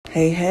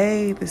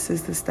Hey, this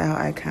is the style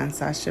icon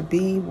Sasha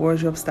B,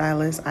 wardrobe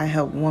stylist. I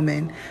help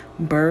women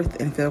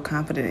birth and feel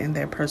confident in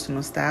their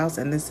personal styles,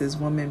 and this is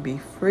Women Be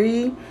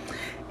Free.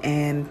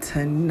 And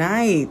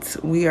tonight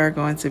we are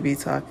going to be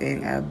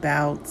talking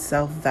about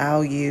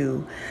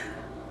self-value.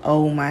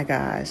 Oh my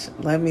gosh,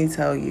 let me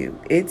tell you,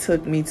 it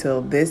took me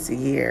till this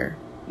year,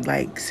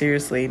 like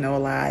seriously, no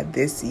lie,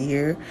 this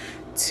year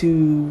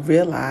to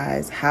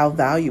realize how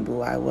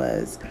valuable I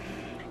was.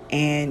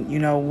 And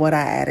what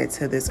I added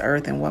to this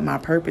earth and what my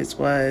purpose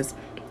was.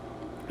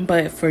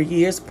 But for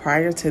years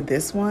prior to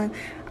this one,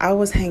 I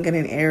was hanging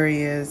in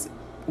areas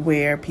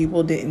where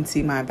people didn't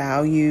see my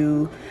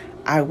value.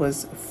 I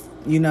was,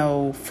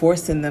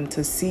 forcing them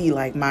to see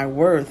like my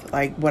worth,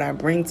 like what I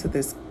bring to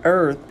this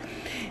earth.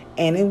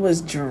 And it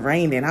was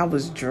draining. I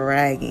was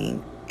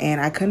dragging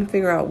and I couldn't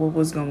figure out what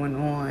was going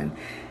on.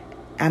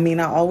 I mean,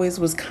 I always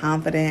was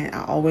confident.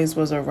 I always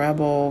was a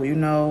rebel.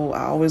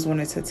 I always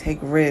wanted to take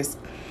risks.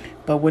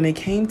 But when it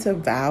came to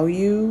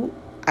value,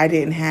 I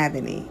didn't have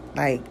any.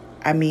 I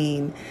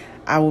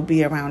would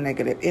be around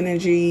negative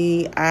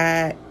energy.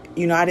 I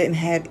didn't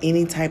have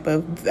any type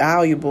of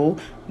valuable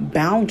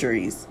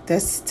boundaries.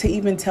 That's to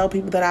even tell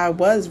people that I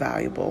was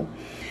valuable.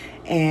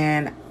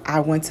 And I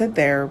went to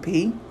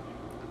therapy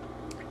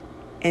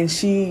and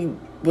she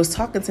was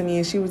talking to me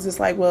and she was just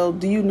like, well,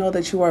 do you know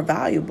that you are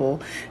valuable?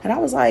 And I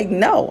was like,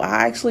 no,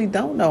 I actually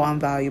don't know I'm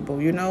valuable,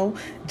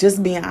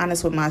 just being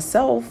honest with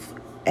myself.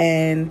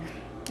 And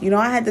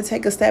I had to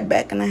take a step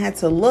back and I had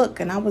to look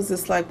and I was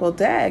just like, well,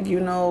 dag,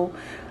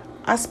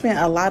 I spent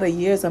a lot of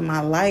years of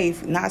my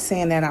life, not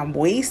saying that I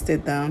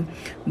wasted them,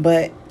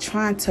 but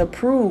trying to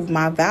prove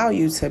my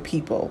value to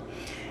people.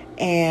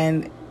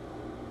 And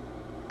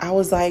I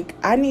was like,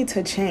 I need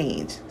to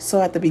change.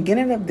 So at the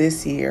beginning of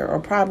this year, or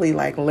probably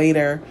like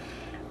later,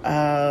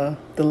 the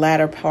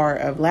latter part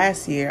of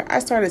last year, I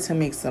started to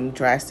make some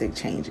drastic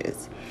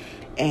changes.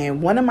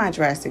 And one of my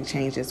drastic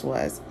changes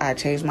was I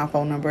changed my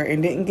phone number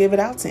and didn't give it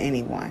out to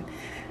anyone.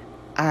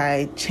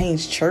 I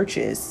changed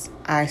churches.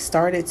 I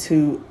started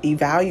to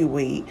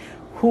evaluate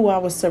who I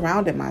was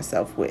surrounding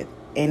myself with.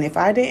 And if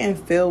I didn't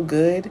feel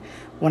good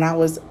when I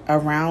was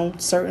around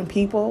certain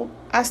people,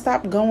 I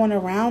stopped going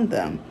around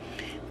them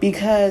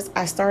because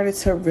I started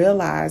to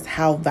realize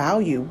how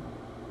valuable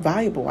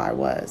I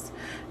was.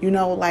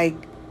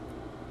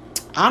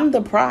 I'm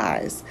the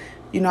prize.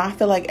 I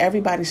feel like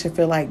everybody should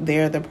feel like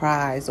they're the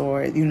prize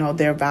or,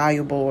 they're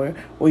valuable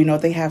or,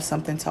 they have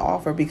something to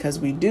offer because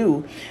we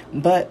do.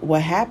 But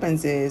what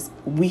happens is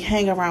we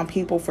hang around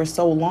people for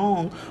so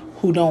long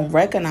who don't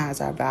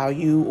recognize our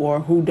value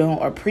or who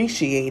don't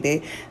appreciate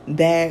it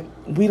that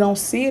we don't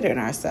see it in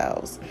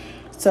ourselves.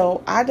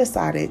 So I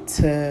decided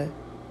to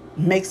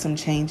make some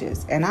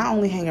changes and I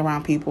only hang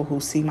around people who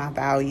see my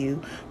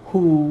value,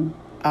 who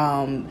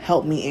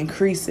help me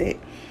increase it.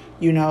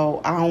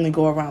 I only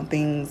go around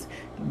things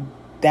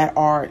that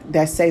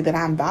say that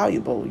I'm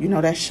valuable,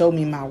 that show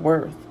me my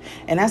worth.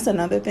 And that's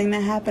another thing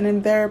that happened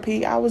in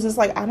therapy. I was just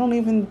like, I don't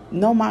even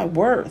know my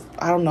worth.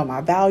 I don't know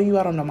my value.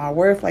 I don't know my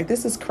worth. Like,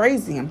 this is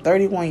crazy. I'm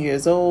 31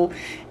 years old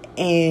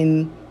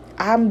and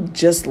I'm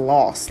just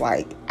lost,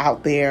 like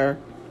out there,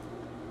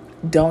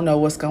 don't know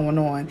what's going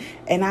on.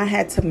 And I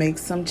had to make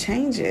some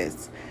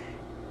changes.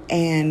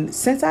 And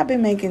since I've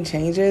been making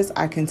changes,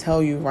 I can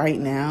tell you right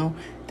now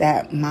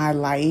that my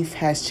life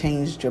has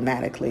changed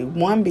dramatically.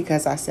 One,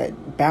 because I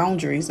set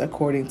boundaries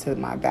according to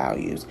my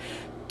values.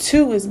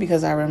 Two is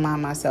because I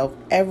remind myself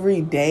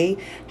every day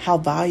how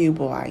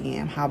valuable I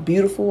am, how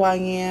beautiful I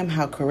am,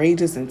 how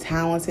courageous and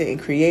talented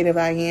and creative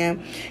I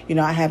am.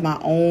 I have my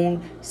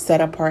own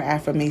set apart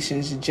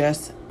affirmations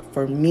just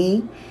for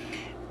me.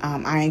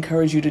 I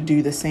encourage you to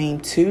do the same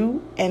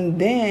too. And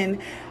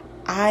then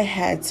I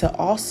had to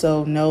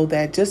also know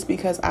that just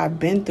because I've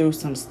been through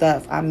some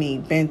stuff,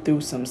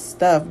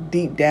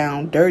 deep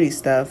down, dirty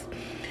stuff,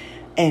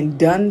 and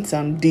done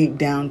some deep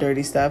down,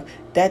 dirty stuff,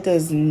 that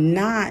does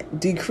not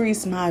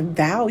decrease my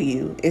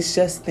value. It's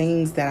just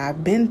things that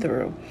I've been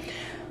through.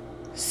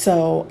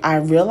 So I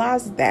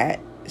realized that.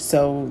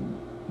 So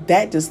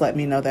that just let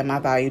me know that my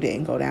value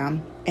didn't go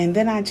down. And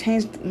then I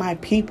changed my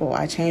people.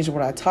 I changed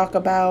what I talk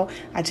about.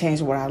 I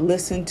changed what I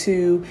listen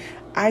to.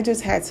 I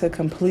just had to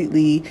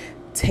completely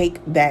take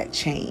that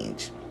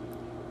change.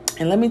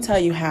 And let me tell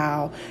you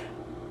how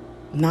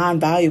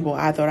non-valuable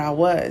I thought I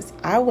was.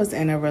 I was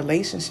in a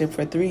relationship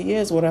for 3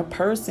 years with a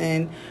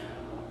person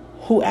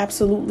who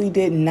absolutely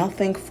did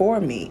nothing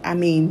for me. I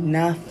mean,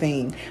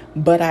 nothing.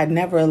 But I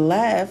never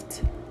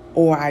left,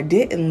 or I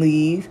didn't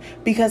leave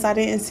because I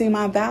didn't see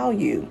my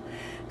value.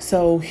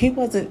 So he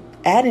wasn't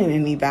adding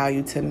any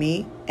value to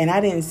me and I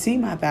didn't see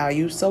my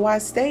value, so I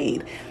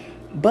stayed.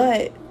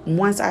 But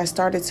once I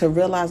started to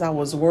realize I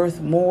was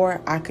worth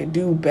more, I could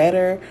do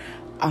better,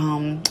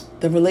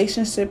 the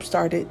relationship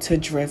started to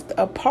drift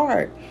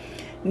apart.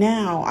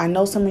 Now, I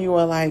know some of you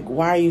are like,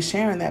 why are you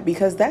sharing that?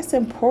 Because that's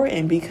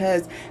important,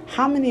 because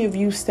how many of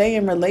you stay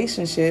in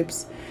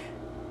relationships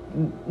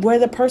where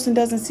the person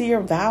doesn't see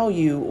your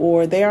value,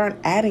 or they aren't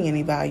adding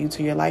any value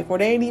to your life, or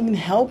they ain't even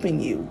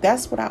helping you?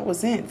 That's what I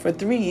was in for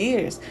 3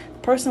 years.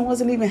 person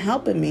wasn't even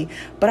helping me,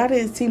 but I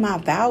didn't see my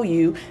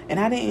value and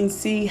I didn't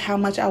see how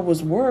much I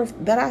was worth,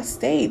 that I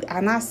stayed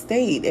and I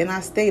stayed and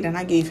I stayed and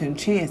I gave him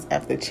chance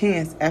after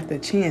chance after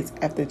chance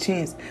after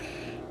chance.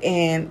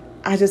 And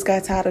I just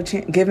got tired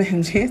of giving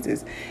him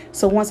chances.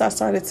 So once I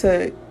started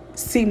to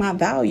see my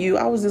value,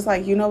 I was just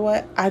like, you know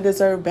what? I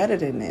deserve better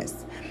than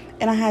this.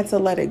 And I had to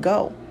let it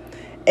go.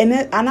 And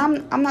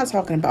I'm not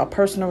talking about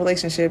personal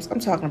relationships. I'm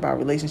talking about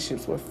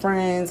relationships with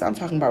friends. I'm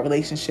talking about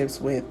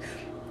relationships with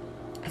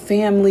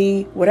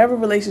family, whatever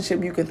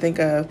relationship you can think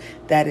of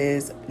that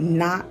is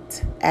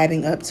not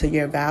adding up to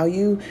your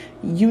value,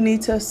 you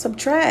need to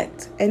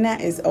subtract. And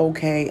that is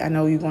okay. I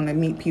know you're going to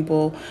meet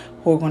people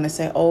who are going to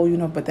say,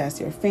 oh, but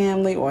that's your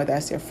family or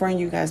that's your friend.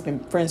 You guys been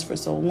friends for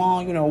so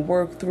long,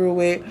 work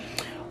through it.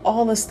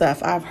 All the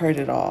stuff. I've heard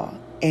it all.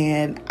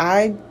 And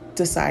I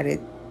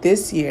decided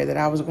this year that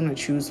I was going to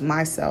choose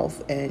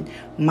myself and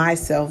my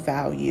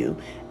self-value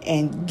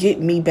and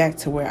get me back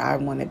to where I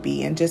want to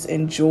be and just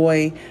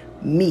enjoy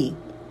me.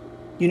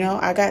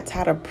 I got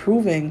tired of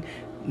proving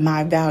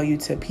my value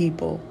to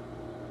people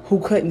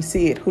who couldn't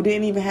see it, who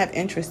didn't even have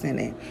interest in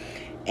it.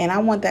 And I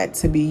want that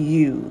to be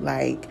you.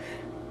 Like,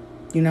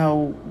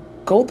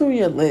 go through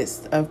your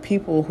list of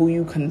people who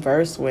you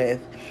converse with.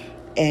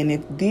 And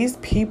if these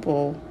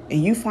people,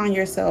 and you find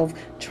yourself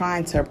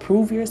trying to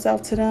prove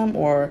yourself to them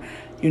or,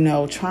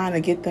 trying to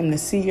get them to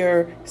see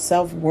your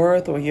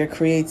self-worth or your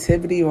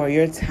creativity or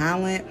your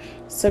talent,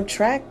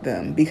 subtract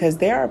them, because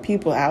there are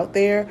people out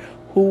there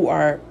who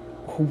are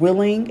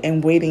willing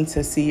and waiting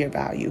to see your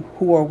value,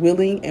 who are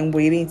willing and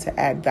waiting to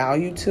add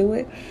value to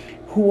it,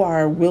 who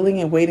are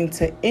willing and waiting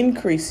to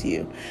increase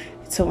you,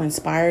 to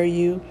inspire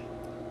you,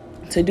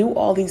 to do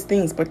all these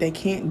things, but they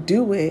can't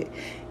do it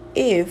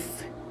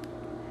if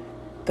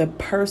the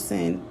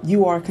person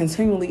you are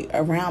continually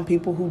around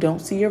people who don't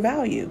see your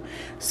value.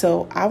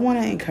 So I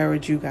want to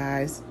encourage you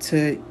guys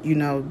to,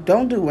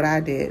 don't do what I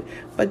did,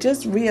 but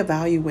just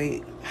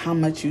reevaluate how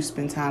much you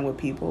spend time with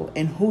people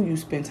and who you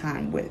spend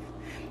time with.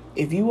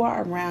 If you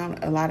are around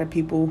a lot of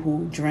people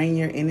who drain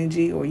your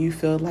energy, or you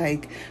feel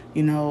like,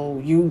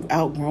 you've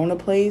outgrown a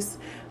place,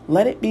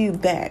 let it be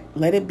that.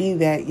 Let it be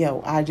that,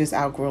 I just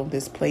outgrown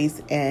this place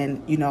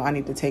and, I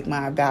need to take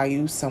my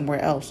value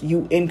somewhere else.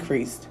 You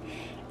increased.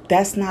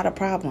 That's not a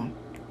problem.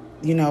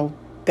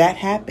 That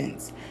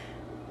happens.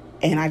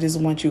 And I just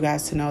want you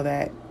guys to know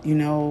that,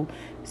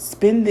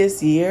 spend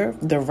this year,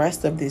 the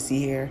rest of this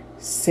year,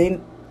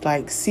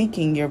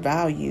 seeking your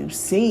value,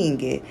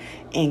 seeing it,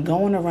 and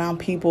going around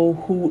people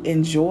who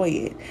enjoy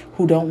it,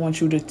 who don't want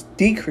you to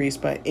decrease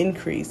but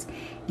increase.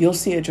 You'll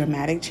see a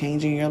dramatic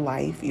change in your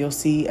life. You'll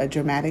see a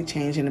dramatic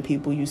change in the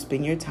people you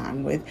spend your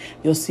time with.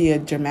 You'll see a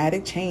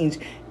dramatic change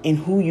in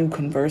who you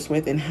converse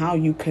with and how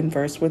you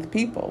converse with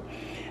people.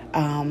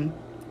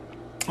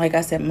 Like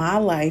I said, my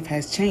life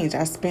has changed.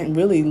 I spent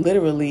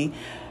literally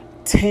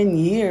 10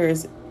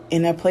 years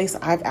in a place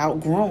I've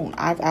outgrown.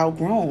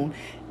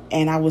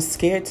 And I was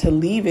scared to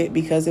leave it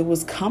because it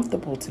was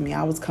comfortable to me.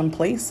 I was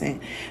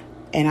complacent.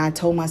 And I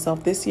told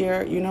myself this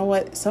year, you know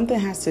what? Something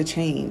has to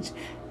change.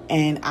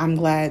 And I'm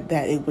glad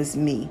that it was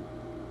me.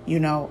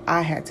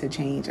 I had to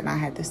change, and I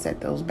had to set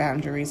those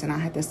boundaries, and I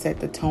had to set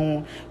the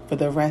tone for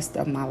the rest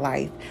of my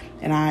life.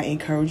 And I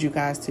encourage you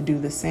guys to do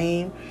the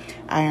same.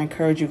 I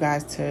encourage you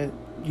guys to,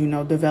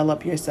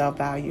 develop your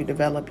self-value,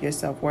 develop your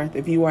self-worth.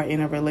 If you are in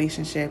a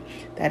relationship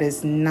that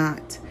is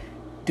not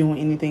doing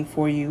anything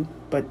for you,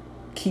 but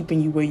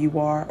keeping you where you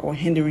are or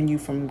hindering you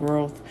from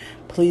growth,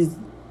 please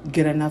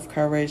get enough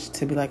courage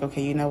to be like,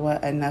 okay, you know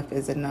what? Enough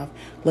is enough.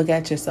 Look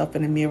at yourself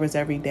in the mirrors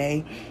every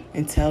day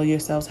and tell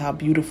yourselves how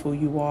beautiful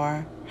you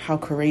are, how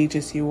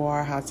courageous you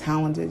are, how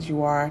talented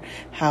you are,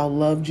 how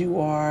loved you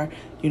are,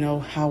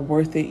 how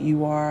worth it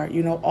you are.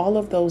 All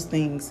of those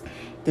things.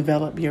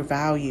 Develop your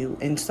value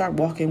and start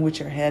walking with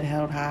your head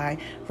held high,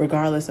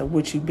 regardless of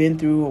what you've been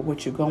through or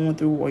what you're going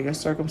through or your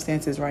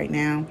circumstances right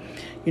now.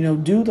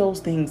 Do those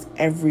things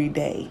every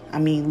day. I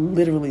mean,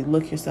 literally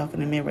look yourself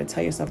in the mirror,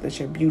 tell yourself that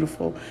you're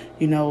beautiful.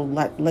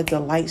 Let the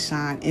light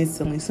shine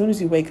instantly. As soon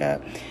as you wake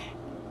up,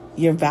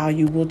 your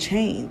value will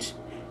change.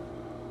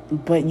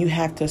 But you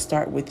have to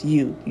start with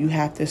you. You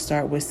have to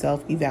start with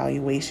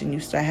self-evaluation. You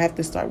have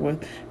to start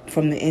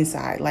from the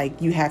inside. Like,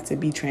 you have to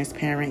be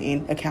transparent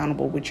and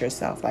accountable with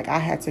yourself. Like, I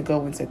had to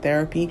go into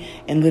therapy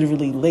and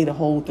literally lay the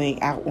whole thing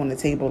out on the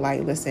table.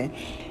 Like, listen,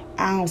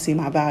 I don't see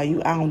my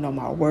value. I don't know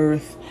my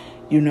worth.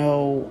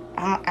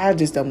 I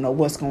just don't know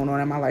what's going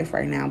on in my life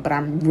right now. But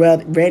I'm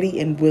ready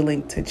and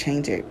willing to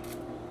change it.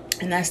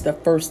 And that's the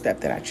first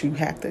step that you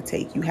have to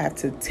take. You have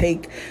to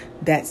take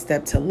that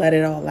step to let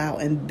it all out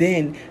and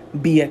then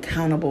be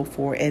accountable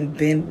for it and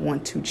then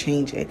want to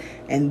change it.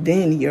 And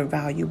then your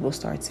value will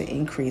start to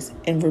increase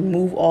and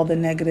remove all the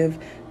negative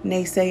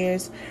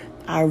naysayers.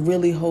 I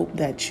really hope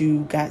that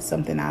you got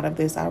something out of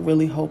this. I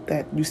really hope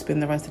that you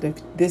spend the rest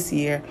of this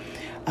year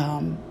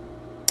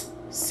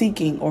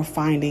seeking or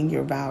finding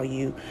your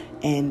value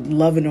and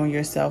loving on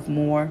yourself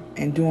more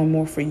and doing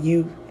more for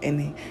you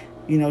and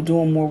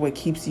doing more what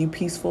keeps you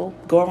peaceful.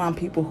 Go around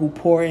people who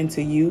pour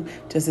into you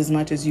just as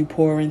much as you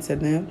pour into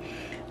them.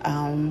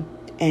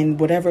 And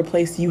whatever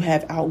place you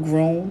have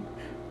outgrown,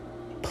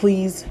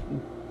 please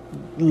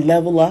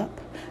level up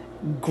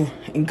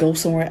and go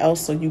somewhere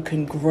else so you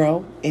can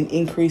grow and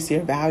increase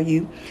your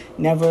value.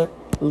 Never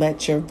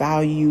let your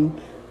value,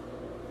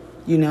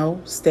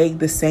 stay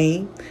the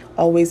same.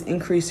 Always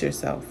increase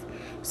yourself.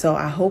 So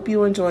I hope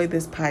you enjoyed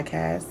this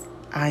podcast.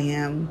 I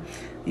am,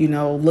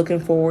 looking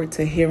forward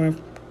to hearing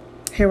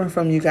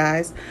from you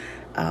guys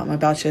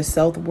about your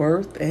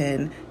self-worth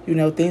and,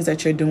 things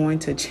that you're doing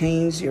to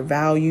change your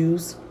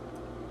values,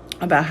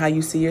 about how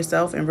you see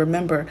yourself. And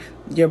remember,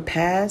 your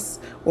past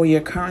or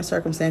your current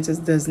circumstances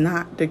does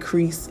not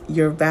decrease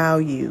your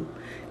value.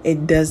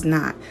 It does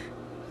not.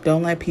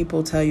 Don't let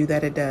people tell you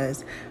that it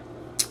does.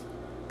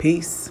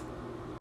 Peace.